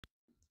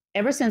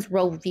Ever since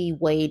Roe v.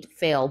 Wade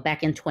fell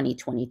back in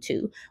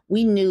 2022,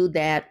 we knew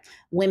that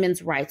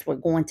women's rights were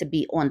going to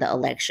be on the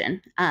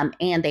election.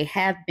 And they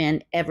have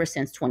been ever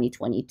since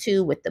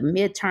 2022 with the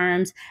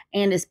midterms,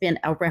 and it's been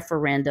a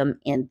referendum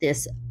in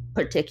this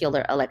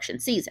particular election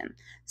season.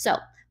 So,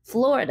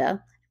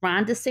 Florida,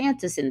 Ron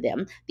DeSantis and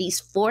them, these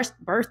forced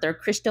birther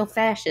Christo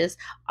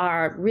fascists,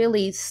 are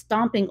really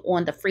stomping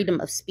on the freedom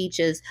of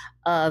speeches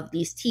of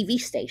these TV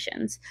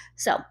stations.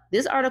 So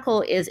this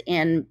article is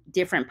in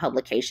different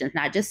publications,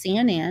 not just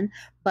CNN,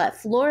 but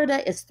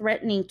Florida is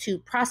threatening to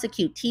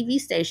prosecute TV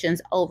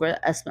stations over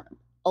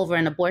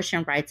an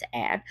abortion rights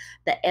ad.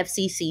 The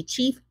FCC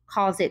chief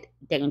calls it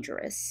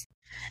dangerous.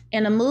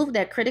 In a move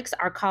that critics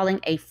are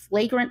calling a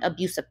flagrant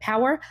abuse of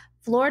power,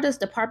 Florida's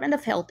Department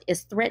of Health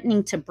is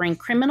threatening to bring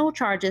criminal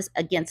charges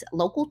against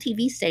local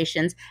TV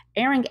stations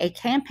airing a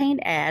campaign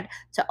ad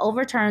to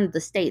overturn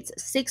the state's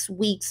 6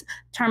 weeks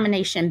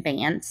termination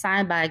ban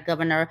signed by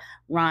Governor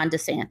Ron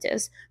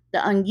DeSantis.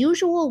 The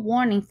unusual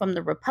warning from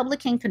the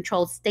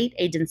Republican-controlled state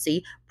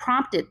agency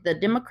prompted the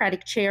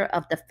Democratic chair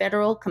of the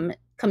Federal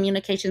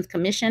Communications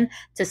Commission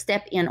to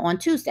step in on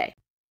Tuesday.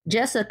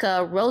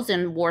 Jessica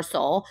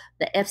Rosenworcel,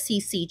 the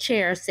FCC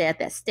chair, said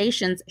that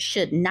stations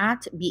should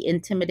not be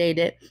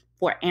intimidated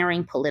for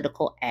airing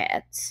political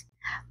ads.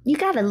 You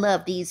gotta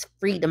love these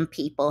freedom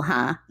people,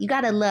 huh? You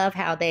gotta love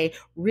how they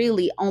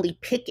really only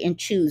pick and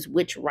choose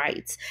which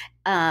rights,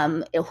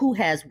 who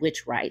has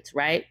which rights,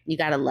 right? You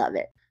gotta love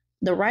it.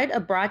 The right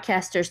of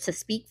broadcasters to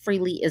speak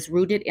freely is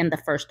rooted in the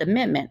First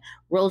Amendment,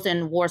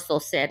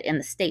 Rosenworcel said in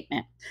the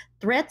statement.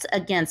 Threats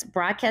against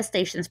broadcast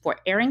stations for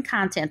airing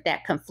content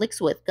that conflicts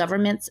with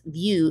government's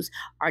views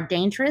are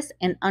dangerous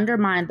and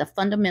undermine the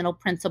fundamental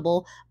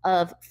principle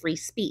of free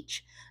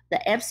speech.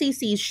 The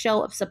FCC's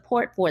show of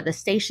support for the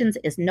stations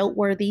is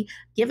noteworthy,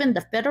 given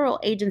the federal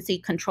agency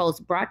controls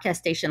broadcast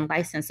station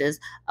licenses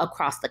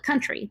across the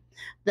country.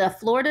 The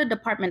Florida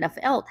Department of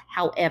Health,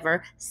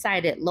 however,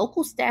 cited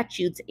local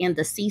statutes in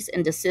the cease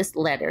and desist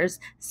letters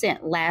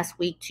sent last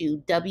week to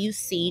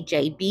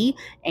WCJB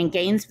in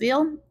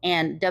Gainesville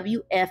and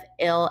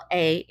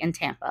WFLA in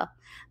Tampa.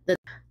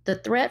 The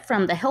threat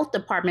from the health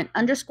department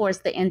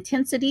underscores the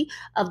intensity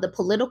of the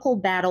political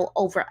battle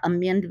over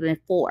Amendment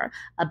 4,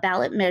 a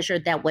ballot measure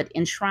that would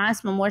enshrine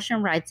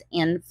abortion rights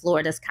in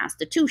Florida's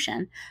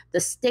constitution. The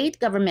state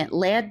government,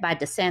 led by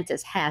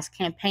DeSantis, has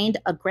campaigned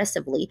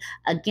aggressively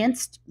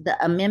against the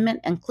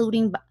amendment,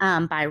 including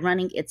by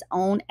running its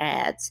own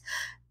ads.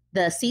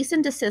 The cease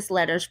and desist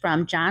letters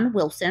from John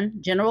Wilson,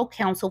 general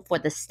counsel for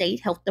the state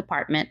health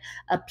department,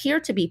 appear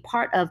to be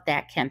part of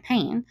that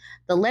campaign.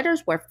 The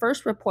letters were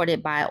first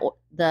reported by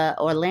the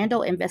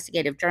Orlando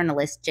investigative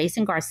journalist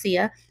Jason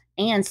Garcia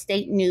and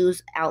state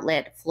news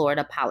outlet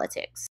Florida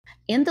Politics.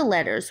 In the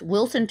letters,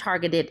 Wilson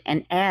targeted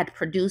an ad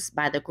produced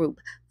by the group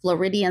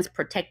Floridians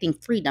Protecting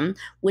Freedom,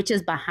 which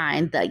is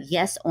behind the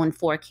Yes on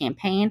 4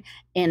 campaign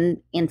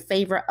in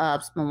favor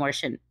of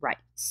abortion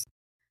rights.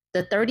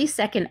 The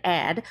 30-second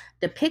ad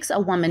depicts a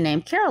woman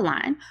named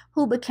Caroline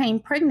who became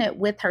pregnant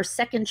with her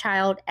second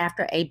child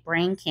after a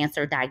brain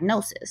cancer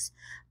diagnosis.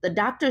 The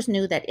doctors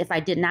knew that if I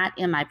did not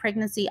end my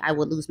pregnancy, I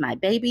would lose my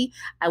baby,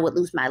 I would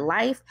lose my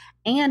life,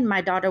 and my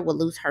daughter would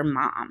lose her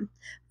mom.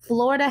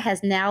 Florida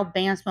has now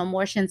banned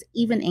abortions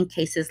even in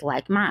cases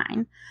like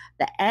mine.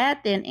 The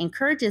ad then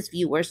encourages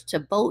viewers to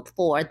vote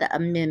for the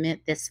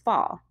amendment this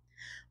fall.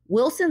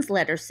 Wilson's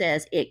letter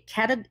says it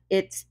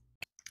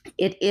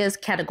is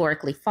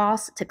categorically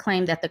false to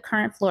claim that the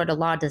current Florida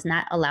law does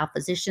not allow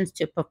physicians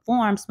to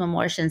perform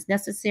abortions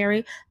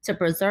necessary to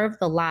preserve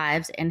the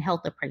lives and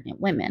health of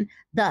pregnant women.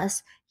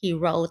 Thus, he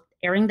wrote,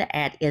 airing the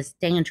ad is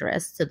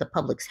dangerous to the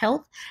public's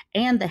health,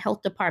 and the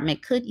health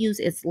department could use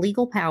its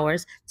legal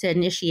powers to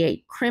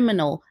initiate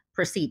criminal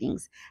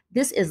proceedings.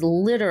 This is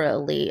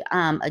literally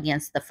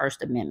against the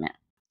First Amendment.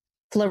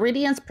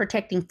 Floridians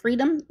Protecting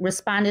Freedom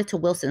responded to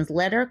Wilson's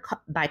letter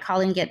by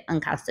calling it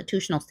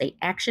unconstitutional state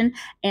action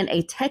and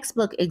a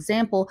textbook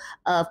example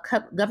of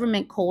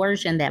government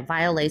coercion that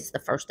violates the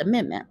First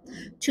Amendment.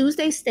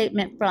 Tuesday's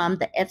statement from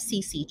the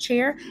FCC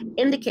chair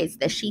indicates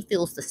that she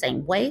feels the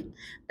same way.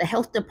 The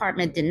health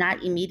department did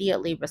not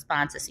immediately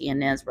respond to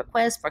CNN's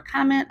request for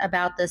comment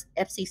about this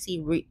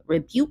FCC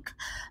rebuke.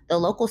 The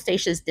local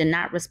stations did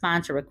not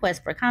respond to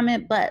requests for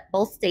comment, but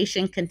both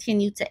stations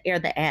continued to air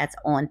the ads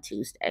on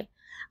Tuesday.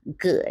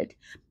 Good.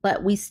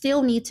 But we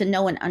still need to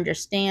know and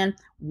understand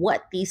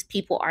what these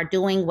people are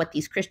doing, what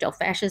these Christo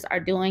fascists are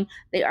doing.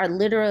 They are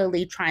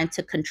literally trying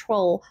to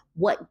control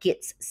what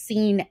gets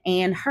seen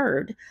and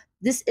heard.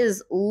 This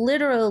is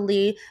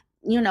literally,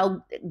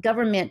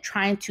 government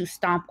trying to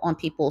stomp on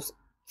people's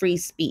free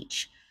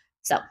speech.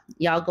 So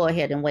y'all go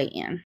ahead and weigh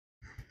in.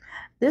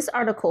 This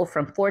article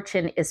from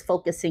Fortune is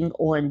focusing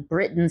on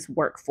Britain's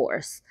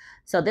workforce.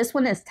 So this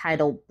one is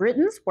titled,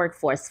 Britain's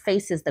Workforce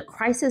Faces the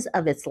Crisis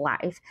of Its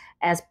Life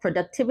as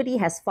Productivity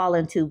Has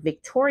Fallen to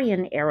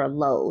Victorian-Era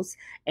Lows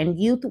and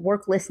Youth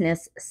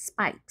Worklessness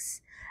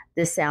Spikes.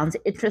 This sounds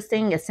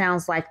interesting. It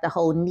sounds like the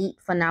whole NEET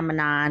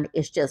phenomenon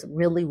is just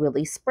really,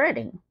 really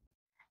spreading.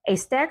 A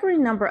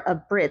staggering number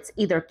of Brits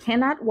either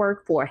cannot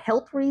work for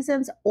health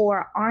reasons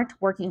or aren't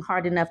working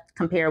hard enough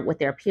compared with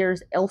their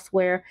peers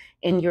elsewhere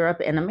in Europe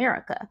and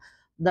America.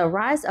 The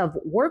rise of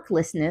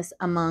worklessness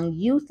among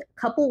youth,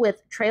 coupled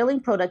with trailing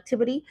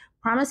productivity,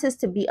 promises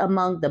to be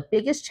among the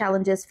biggest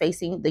challenges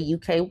facing the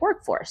UK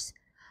workforce.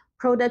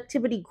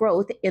 Productivity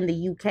growth in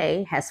the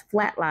UK has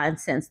flatlined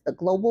since the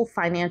global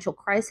financial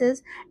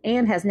crisis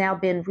and has now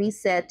been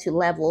reset to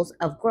levels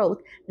of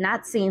growth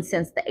not seen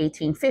since the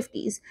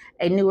 1850s,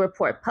 a new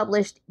report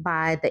published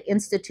by the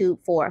Institute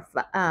for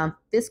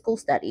Fiscal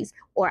Studies,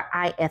 or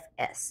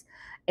IFS,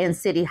 and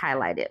Citi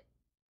highlighted.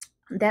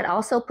 That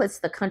also puts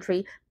the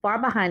country far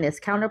behind its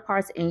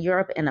counterparts in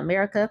Europe and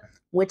America,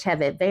 which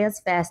have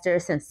advanced faster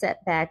since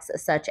setbacks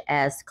such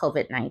as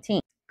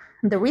COVID-19.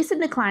 The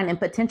recent decline in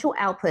potential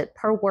output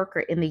per worker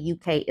in the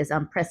UK is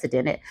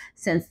unprecedented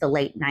since the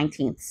late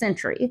 19th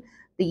century.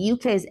 The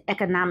UK's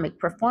economic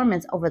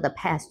performance over the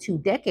past 2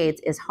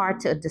 decades is hard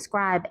to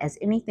describe as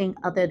anything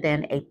other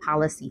than a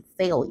policy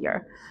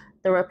failure.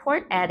 The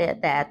report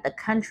added that the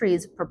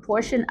country's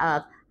proportion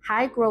of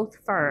high growth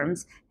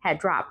firms had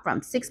dropped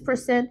from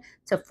 6%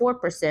 to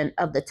 4%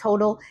 of the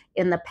total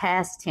in the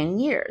past 10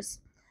 years.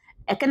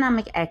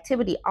 Economic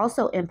activity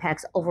also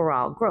impacts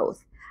overall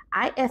growth.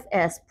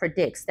 IFS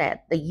predicts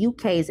that the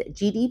UK's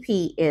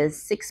GDP is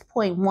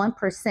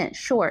 6.1%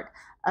 short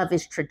of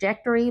its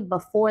trajectory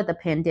before the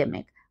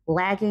pandemic,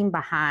 lagging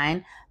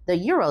behind the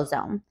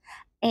Eurozone.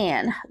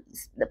 And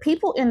the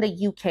people in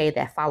the UK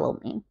that follow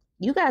me,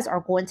 you guys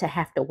are going to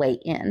have to weigh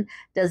in.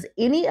 Does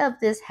any of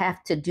this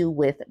have to do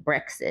with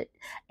Brexit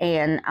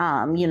and,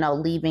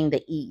 leaving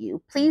the EU?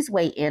 Please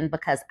weigh in,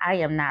 because I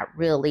am not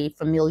really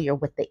familiar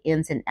with the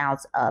ins and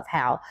outs of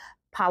how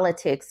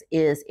politics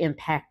is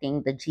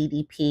impacting the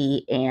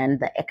GDP and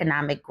the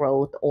economic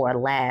growth or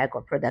lag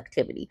or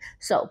productivity.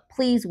 So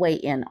please weigh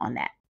in on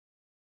that.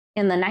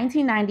 In the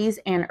 1990s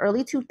and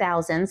early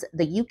 2000s,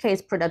 the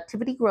UK's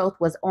productivity growth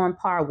was on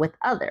par with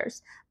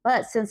others.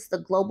 But since the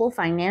global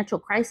financial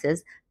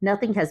crisis,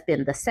 nothing has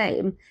been the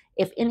same.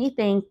 If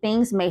anything,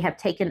 things may have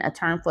taken a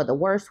turn for the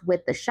worse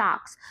with the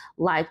shocks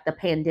like the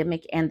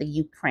pandemic and the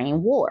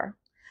Ukraine war.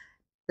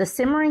 The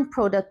simmering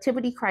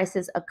productivity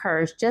crisis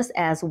occurs just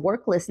as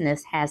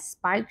worklessness has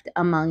spiked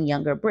among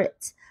younger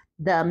Brits.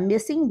 The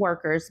missing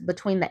workers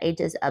between the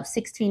ages of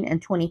 16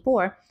 and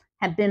 24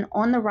 have been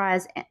on the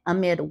rise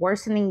amid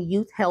worsening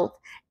youth health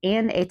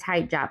and a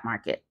tight job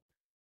market.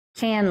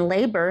 Can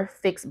labor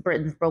fix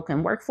Britain's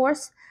broken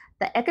workforce?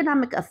 The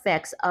economic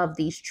effects of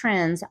these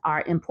trends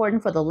are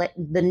important for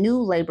the new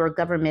Labour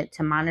government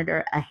to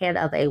monitor ahead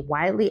of a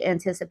widely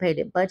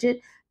anticipated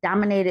budget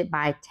dominated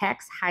by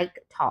tax hike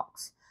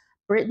talks.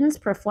 Britain's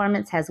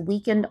performance has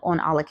weakened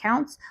on all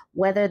accounts,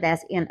 whether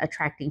that's in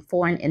attracting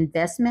foreign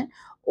investment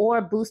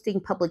or boosting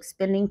public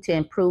spending to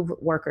improve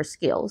worker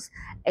skills.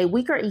 A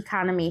weaker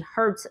economy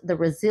hurts the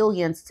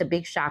resilience to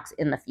big shocks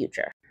in the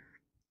future.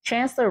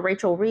 Chancellor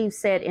Rachel Reeves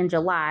said in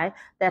July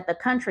that the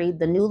country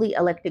the newly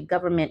elected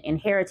government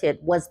inherited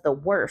was the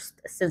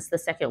worst since the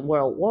Second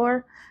World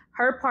War.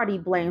 Her party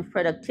blames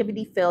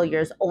productivity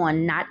failures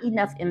on not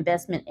enough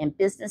investment in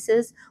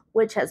businesses,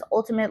 which has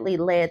ultimately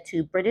led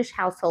to British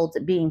households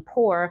being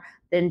poorer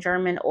than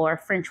German or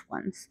French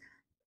ones.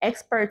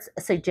 Experts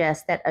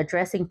suggest that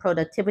addressing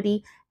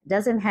productivity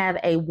doesn't have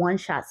a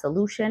one-shot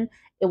solution.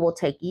 It will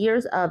take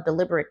years of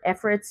deliberate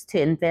efforts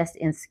to invest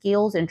in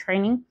skills and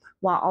training,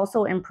 while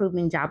also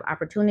improving job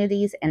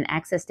opportunities and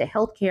access to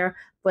healthcare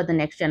for the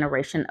next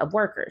generation of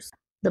workers.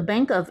 The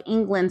Bank of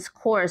England's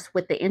course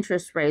with the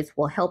interest rates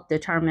will help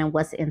determine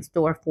what's in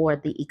store for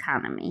the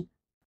economy.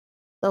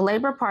 The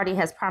Labour Party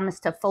has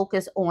promised to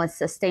focus on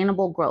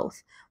sustainable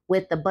growth.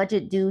 With the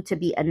budget due to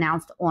be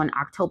announced on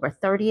October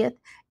 30th,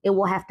 it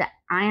will have to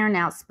iron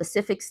out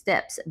specific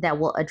steps that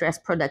will address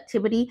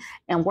productivity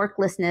and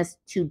worklessness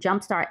to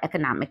jumpstart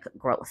economic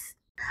growth.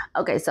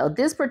 Okay, so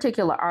this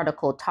particular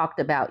article talked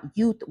about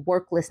youth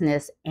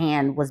worklessness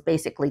and was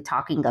basically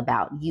talking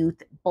about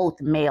youth,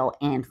 both male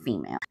and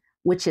female,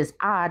 which is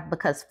odd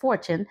because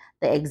Fortune,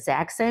 the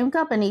exact same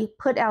company,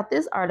 put out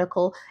this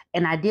article,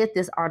 and I did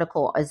this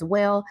article as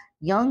well.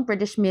 Young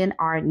British men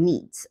are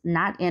NEETs,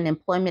 not in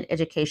employment,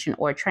 education,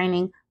 or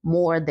training,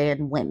 more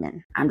than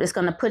women. I'm just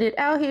going to put it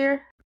out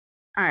here.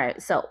 All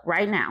right, so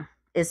right now,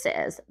 it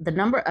says the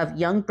number of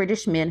young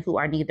British men who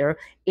are neither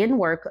in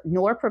work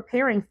nor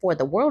preparing for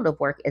the world of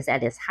work is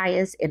at its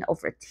highest in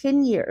over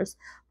 10 years,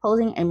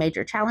 posing a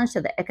major challenge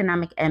to the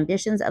economic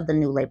ambitions of the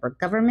new Labour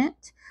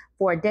government.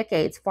 For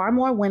decades, far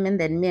more women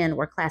than men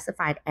were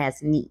classified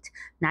as NEET,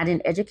 not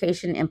in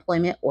education,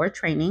 employment, or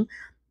training.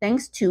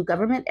 Thanks to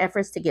government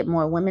efforts to get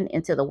more women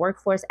into the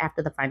workforce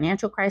after the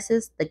financial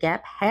crisis, the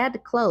gap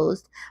had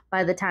closed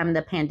by the time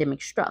the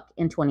pandemic struck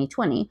in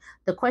 2020.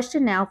 The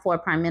question now for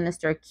Prime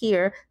Minister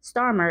Keir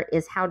Starmer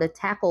is how to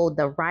tackle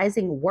the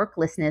rising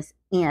worklessness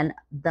in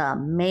the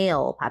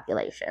male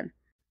population.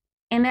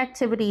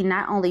 Inactivity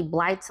not only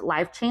blights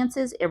life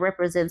chances, it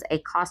represents a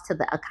cost to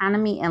the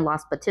economy and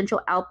lost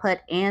potential output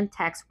and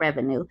tax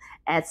revenue.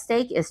 At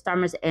stake is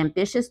Starmer's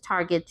ambitious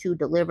target to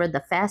deliver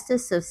the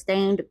fastest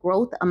sustained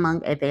growth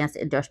among advanced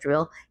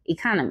industrial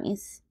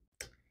economies.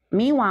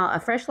 Meanwhile, a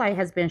fresh light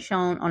has been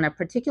shown on a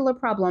particular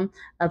problem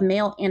of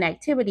male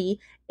inactivity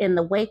in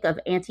the wake of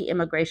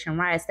anti-immigration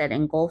riots that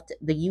engulfed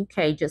the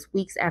UK just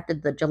weeks after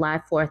the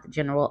July 4th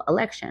general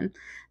election.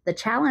 The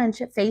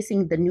challenge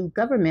facing the new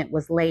government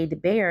was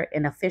laid bare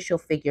in official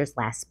figures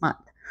last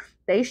month.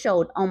 They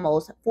showed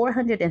almost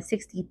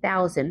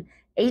 460,000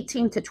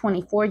 18 to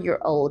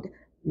 24-year-old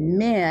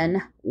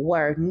men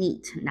were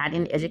NEET, not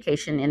in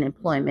education and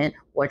employment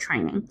or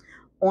training,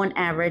 on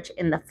average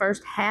in the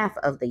first half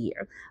of the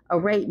year, a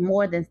rate of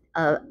more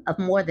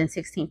than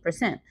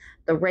 16%.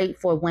 The rate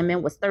for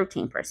women was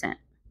 13%.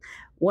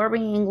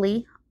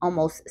 Worryingly,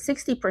 almost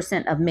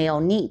 60% of male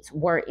NEETs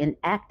were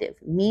inactive,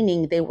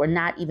 meaning they were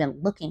not even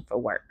looking for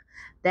work.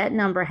 That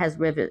number has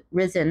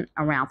risen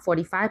around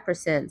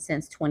 45%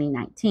 since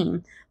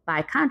 2019.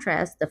 By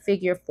contrast, the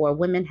figure for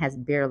women has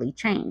barely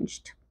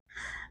changed.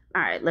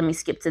 All right, let me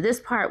skip to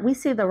this part. We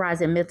see the rise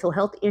in mental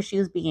health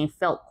issues being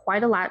felt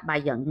quite a lot by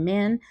young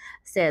men,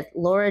 said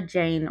Laura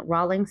Jane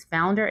Rawlings,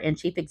 founder and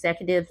chief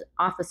executive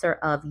officer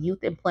of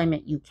Youth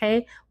Employment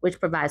UK, which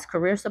provides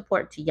career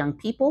support to young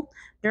people.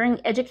 During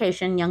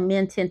education, young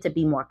men tend to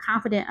be more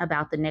confident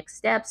about the next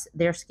steps,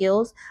 their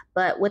skills,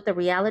 but with the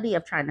reality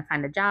of trying to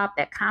find a job,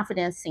 that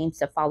confidence seems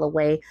to fall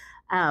away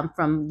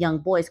from young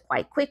boys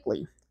quite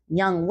quickly.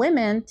 Young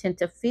women tend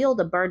to feel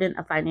the burden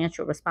of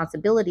financial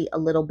responsibility a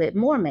little bit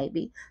more,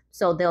 maybe.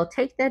 So they'll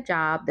take that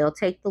job, they'll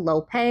take the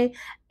low pay,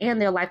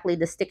 and they're likely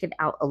to stick it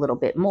out a little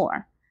bit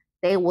more.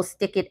 They will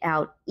stick it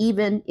out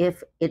even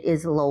if it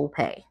is low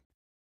pay.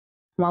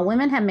 While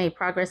women have made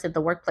progress in the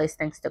workplace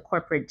thanks to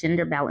corporate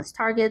gender balance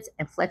targets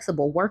and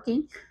flexible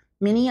working,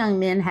 many young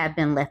men have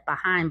been left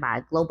behind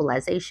by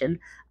globalization,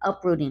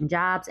 uprooting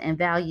jobs and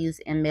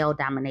values in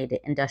male-dominated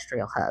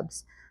industrial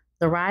hubs.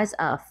 The rise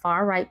of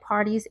far-right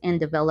parties in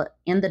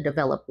the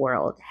developed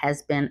world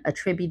has been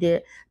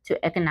attributed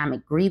to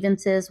economic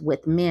grievances,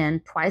 with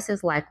men twice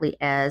as likely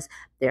as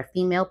their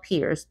female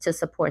peers to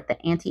support the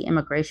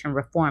anti-immigration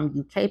reform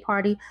UK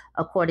party,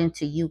 according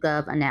to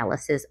YouGov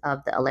analysis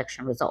of the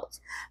election results.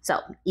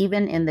 So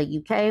even in the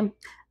UK,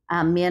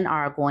 men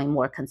are going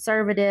more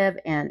conservative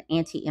and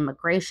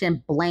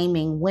anti-immigration,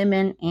 blaming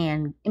women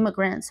and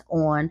immigrants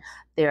on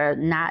their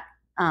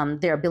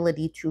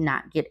ability to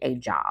not get a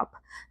job.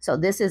 So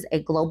this is a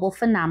global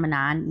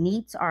phenomenon.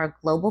 NEETs are a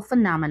global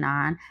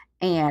phenomenon.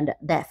 And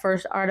that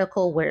first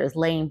article where it's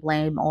laying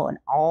blame on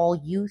all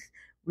youth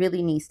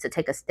really needs to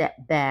take a step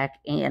back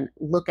and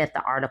look at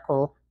the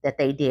article that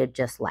they did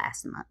just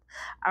last month.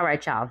 All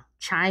right, y'all,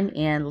 chime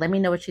in. Let me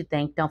know what you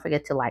think. Don't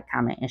forget to like,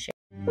 comment, and share.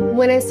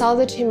 When I saw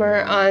the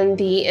tumor on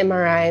the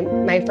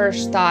MRI, my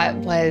first thought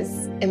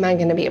was, am I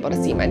going to be able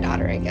to see my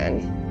daughter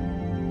again?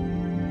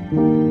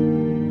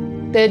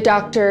 The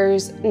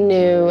doctors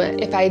knew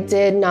if I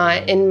did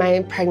not end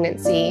my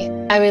pregnancy,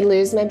 I would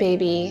lose my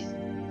baby,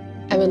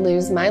 I would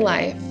lose my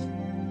life,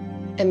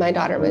 and my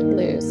daughter would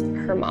lose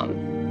her mom.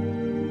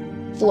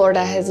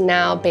 Florida has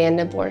now banned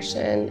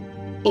abortion,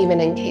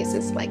 even in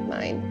cases like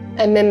mine.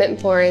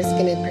 Amendment 4 is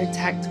going to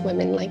protect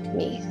women like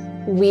me.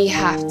 We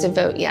have to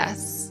vote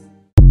yes.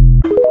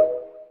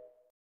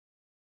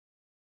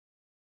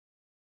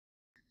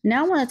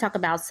 Now I want to talk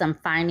about some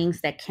findings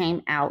that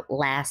came out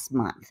last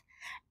month.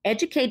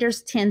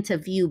 Educators tend to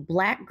view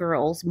Black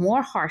girls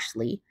more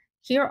harshly.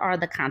 Here are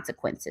the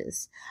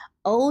consequences.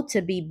 Oh,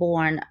 to be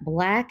born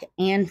Black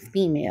and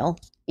female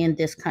in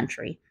this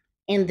country,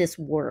 in this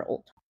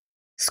world.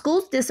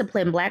 Schools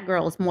discipline Black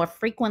girls more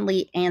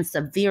frequently and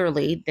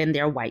severely than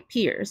their white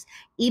peers,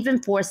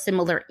 even for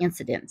similar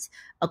incidents,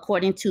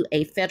 according to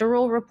a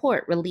federal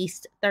report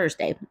released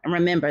Thursday. And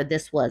remember,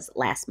 this was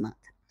last month.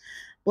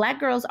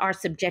 Black girls are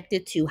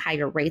subjected to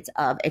higher rates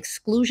of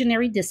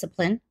exclusionary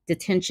discipline,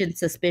 detention,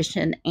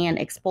 suspicion, and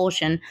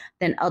expulsion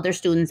than other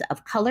students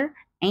of color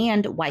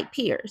and white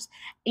peers.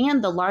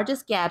 And the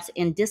largest gaps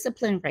in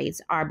discipline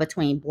rates are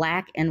between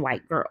Black and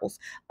white girls,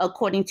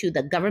 according to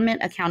the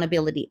Government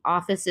Accountability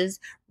Office's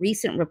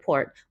recent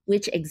report,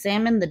 which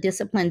examined the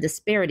discipline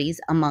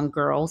disparities among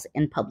girls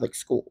in public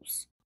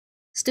schools.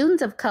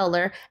 Students of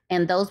color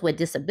and those with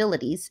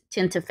disabilities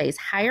tend to face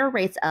higher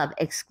rates of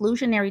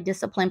exclusionary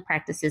discipline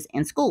practices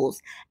in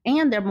schools,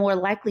 and they're more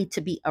likely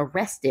to be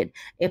arrested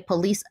if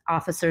police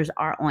officers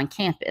are on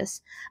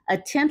campus.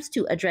 Attempts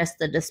to address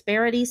the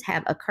disparities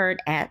have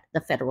occurred at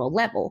the federal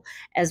level,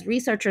 as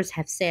researchers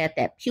have said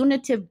that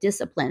punitive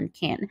discipline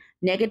can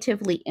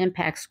negatively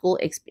impact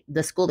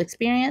the school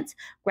experience,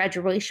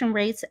 graduation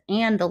rates,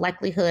 and the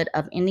likelihood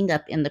of ending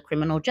up in the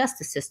criminal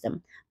justice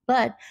system.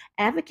 But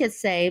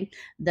advocates say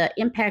the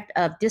impact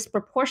of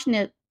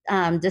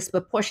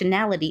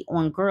disproportionality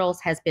on girls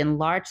has been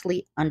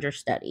largely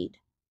understudied.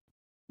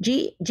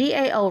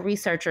 GAO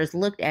researchers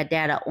looked at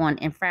data on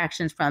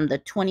infractions from the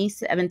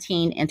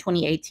 2017 and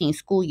 2018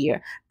 school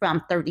year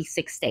from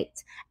 36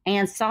 states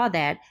and saw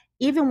that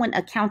Even when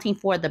accounting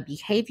for the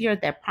behavior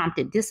that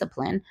prompted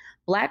discipline,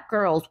 Black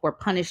girls were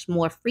punished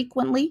more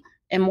frequently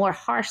and more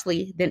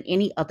harshly than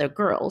any other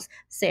girls,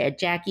 said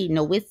Jackie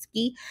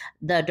Nowitzki,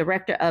 the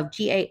director of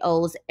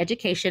GAO's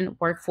Education,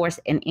 Workforce,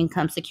 and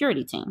Income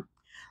Security team.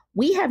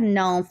 We have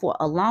known for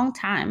a long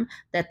time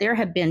that there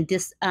have been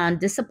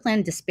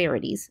discipline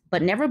disparities,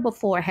 but never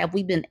before have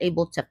we been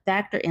able to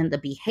factor in the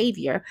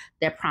behavior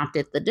that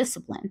prompted the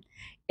discipline.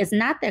 It's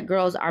not that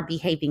girls are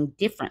behaving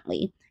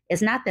differently.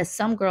 It's not that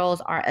some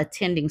girls are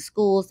attending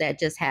schools that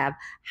just have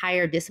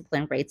higher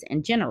discipline rates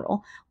in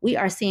general. We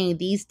are seeing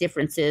these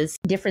differences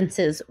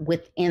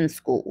within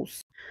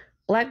schools.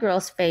 Black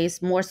girls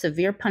face more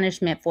severe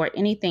punishment for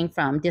anything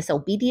from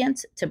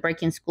disobedience to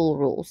breaking school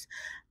rules.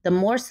 The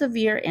more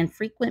severe and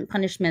frequent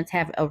punishments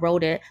have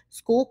eroded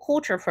school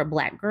culture for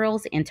Black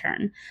girls in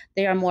turn.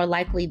 They are more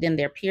likely than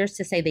their peers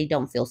to say they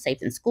don't feel safe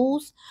in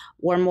schools,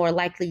 or more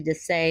likely to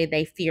say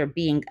they fear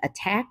being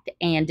attacked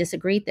and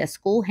disagreed that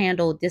school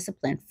handled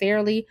discipline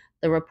fairly,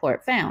 the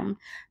report found.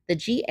 The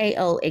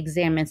GAO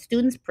examined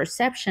students'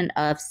 perception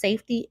of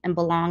safety and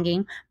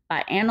belonging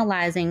by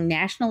analyzing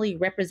nationally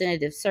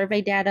representative survey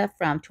data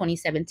from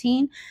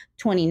 2017,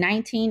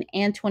 2019,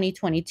 and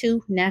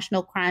 2022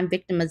 National Crime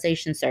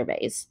Victimization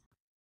Surveys.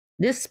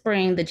 This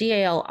spring, the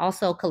GAO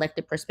also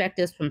collected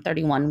perspectives from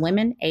 31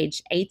 women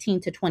aged 18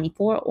 to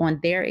 24 on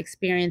their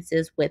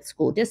experiences with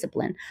school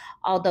discipline,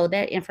 although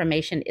that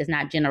information is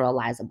not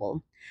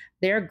generalizable.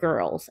 They're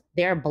girls,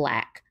 they're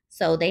Black,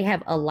 so they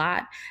have a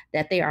lot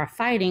that they are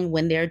fighting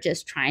when they're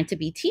just trying to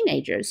be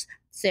teenagers,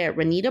 said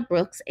Renita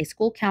Brooks, a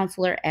school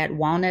counselor at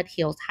Walnut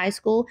Hills High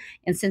School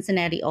in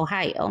Cincinnati,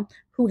 Ohio,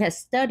 who has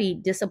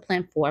studied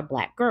discipline for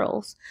Black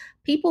girls.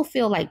 People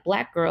feel like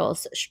Black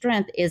girls'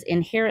 strength is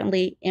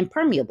inherently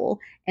impermeable,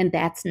 and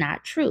that's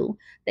not true.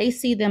 They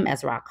see them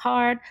as rock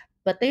hard,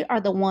 but they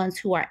are the ones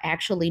who are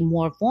actually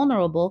more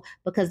vulnerable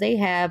because they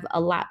have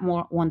a lot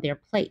more on their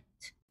plate.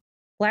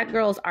 Black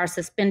girls are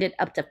suspended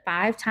up to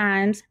 5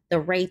 times the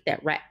rate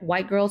that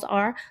white girls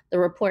are, the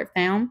report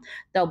found,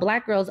 though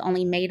Black girls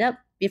only made up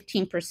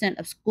 15%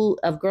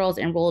 of girls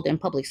enrolled in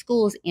public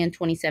schools in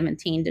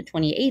 2017 to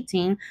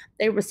 2018,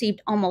 they received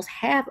almost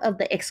half of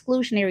the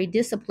exclusionary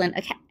discipline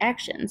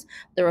actions,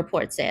 the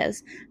report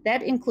says.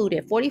 That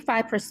included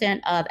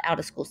 45% of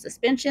out-of-school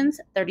suspensions,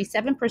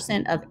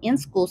 37% of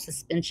in-school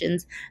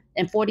suspensions,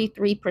 and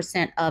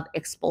 43% of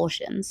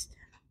expulsions.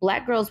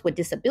 Black girls with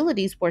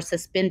disabilities were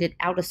suspended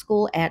out of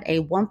school at a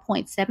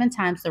 1.7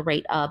 times the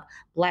rate of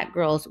Black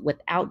girls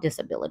without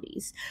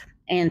disabilities,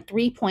 and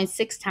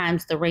 3.6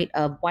 times the rate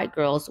of white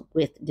girls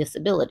with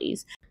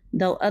disabilities.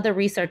 Though other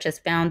research has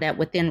found that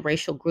within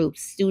racial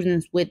groups,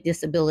 students with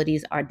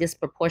disabilities are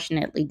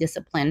disproportionately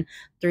disciplined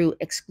through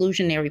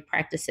exclusionary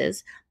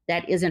practices,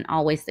 that isn't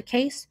always the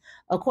case.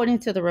 According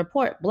to the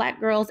report, Black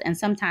girls and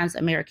sometimes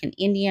American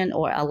Indian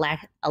or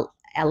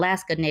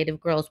Alaska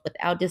Native girls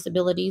without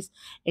disabilities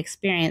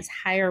experience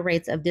higher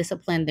rates of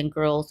discipline than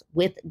girls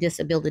with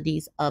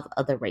disabilities of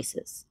other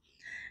races.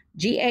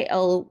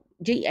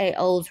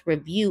 GAO's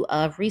review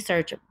of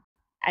research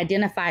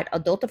identified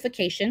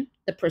adultification,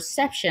 the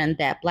perception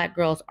that Black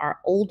girls are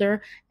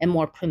older and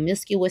more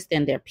promiscuous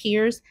than their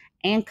peers,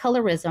 and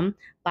colorism,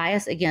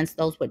 bias against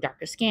those with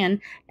darker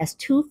skin, as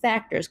 2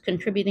 factors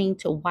contributing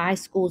to why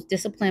schools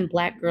discipline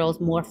Black girls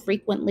more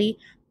frequently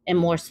and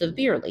more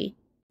severely.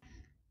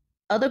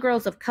 Other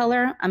girls of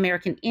color,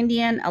 American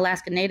Indian,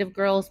 Alaska Native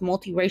girls,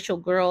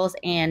 multiracial girls,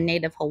 and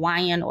Native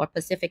Hawaiian or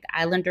Pacific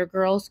Islander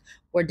girls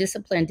were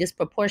disciplined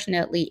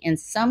disproportionately in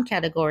some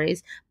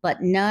categories,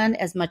 but none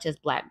as much as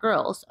Black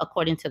girls,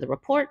 according to the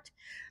report.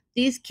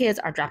 These kids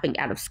are dropping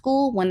out of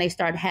school when they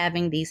start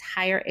having these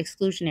higher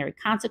exclusionary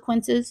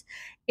consequences.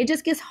 It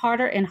just gets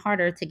harder and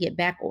harder to get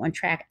back on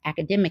track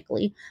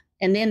academically,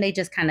 and then they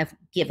just kind of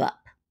give up.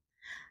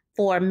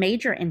 For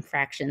major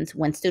infractions,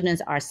 when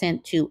students are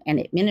sent to an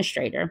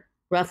administrator,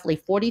 roughly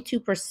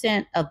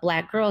 42% of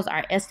Black girls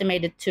are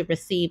estimated to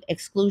receive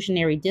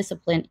exclusionary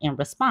discipline in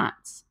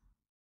response,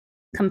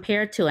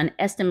 compared to an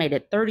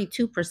estimated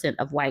 32%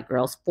 of white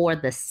girls for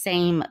the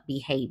same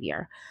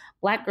behavior.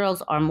 Black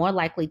girls are more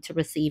likely to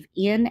receive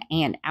in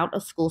and out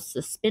of school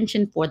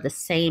suspension for the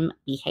same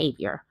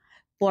behavior.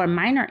 For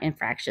minor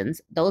infractions,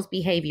 those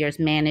behaviors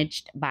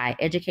managed by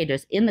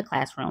educators in the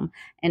classroom,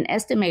 an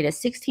estimated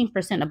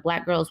 16% of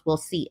Black girls will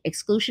see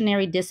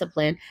exclusionary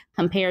discipline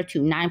compared to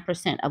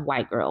 9% of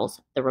white girls,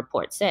 the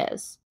report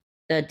says.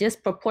 The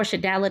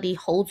disproportionality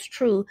holds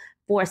true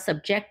for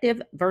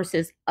subjective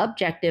versus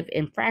objective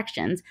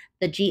infractions,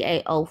 the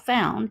GAO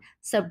found.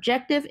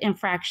 Subjective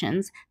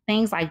infractions,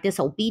 things like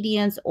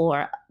disobedience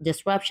or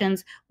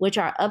disruptions, which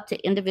are up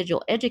to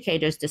individual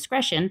educators'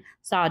 discretion,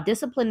 saw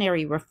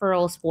disciplinary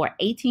referrals for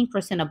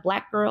 18% of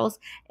Black girls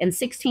and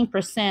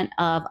 16%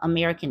 of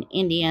American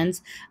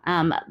Indians,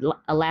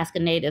 Alaska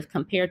Native,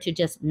 compared to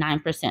just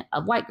 9%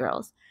 of white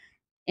girls.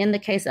 In the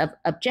case of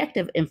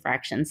objective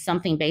infractions,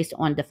 something based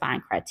on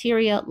defined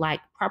criteria like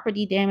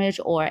property damage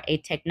or a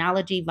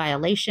technology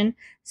violation,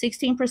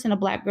 16% of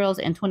Black girls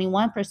and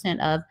 21%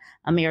 of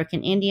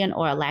American Indian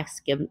or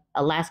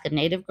Alaska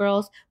Native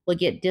girls will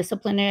get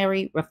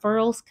disciplinary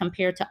referrals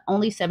compared to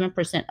only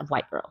 7% of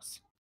white girls.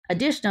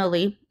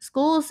 Additionally,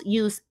 schools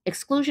use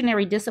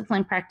exclusionary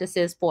discipline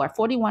practices for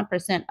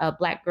 41% of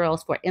Black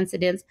girls for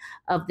incidents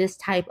of this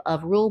type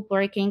of rule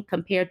breaking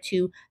compared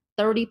to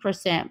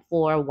 30%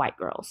 for white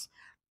girls.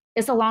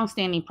 It's a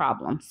longstanding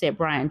problem, said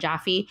Brian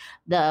Jaffe,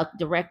 the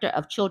director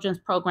of children's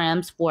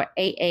programs for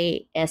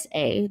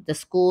AASA, the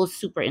School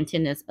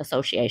Superintendents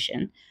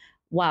Association.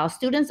 While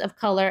students of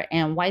color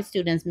and white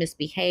students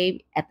misbehave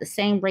at the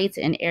same rates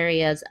in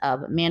areas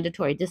of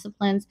mandatory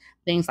disciplines,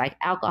 things like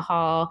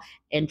alcohol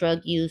and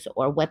drug use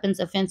or weapons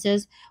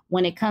offenses,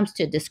 when it comes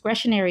to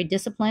discretionary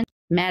discipline,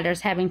 matters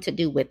having to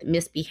do with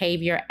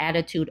misbehavior,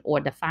 attitude, or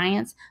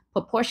defiance,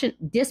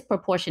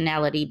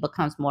 disproportionality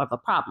becomes more of a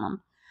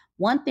problem.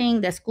 One thing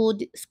that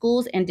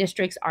schools and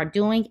districts are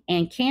doing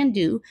and can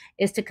do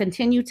is to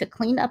continue to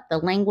clean up the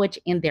language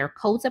in their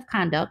codes of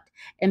conduct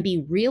and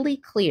be really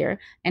clear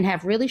and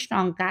have really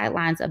strong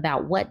guidelines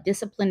about what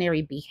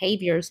disciplinary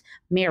behaviors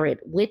merit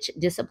which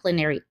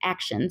disciplinary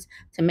actions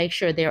to make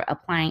sure they're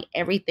applying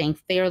everything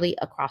fairly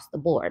across the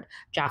board,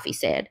 Jaffe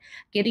said.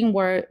 Getting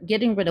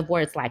rid of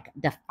words like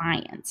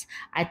defiance,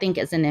 I think,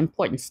 is an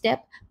important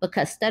step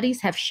because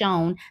studies have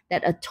shown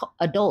that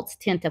adults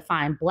tend to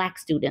find Black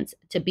students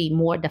to be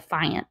more defiant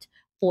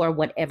for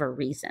whatever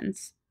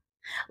reasons.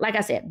 Like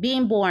I said,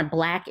 being born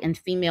Black and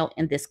female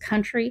in this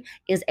country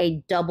is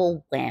a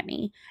double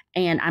whammy.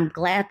 And I'm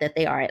glad that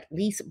they are at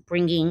least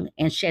bringing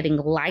and shedding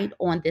light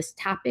on this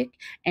topic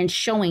and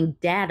showing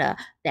data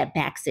that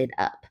backs it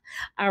up.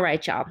 All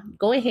right, y'all,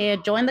 go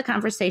ahead, join the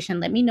conversation.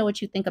 Let me know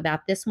what you think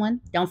about this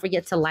one. Don't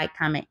forget to like,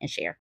 comment, and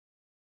share.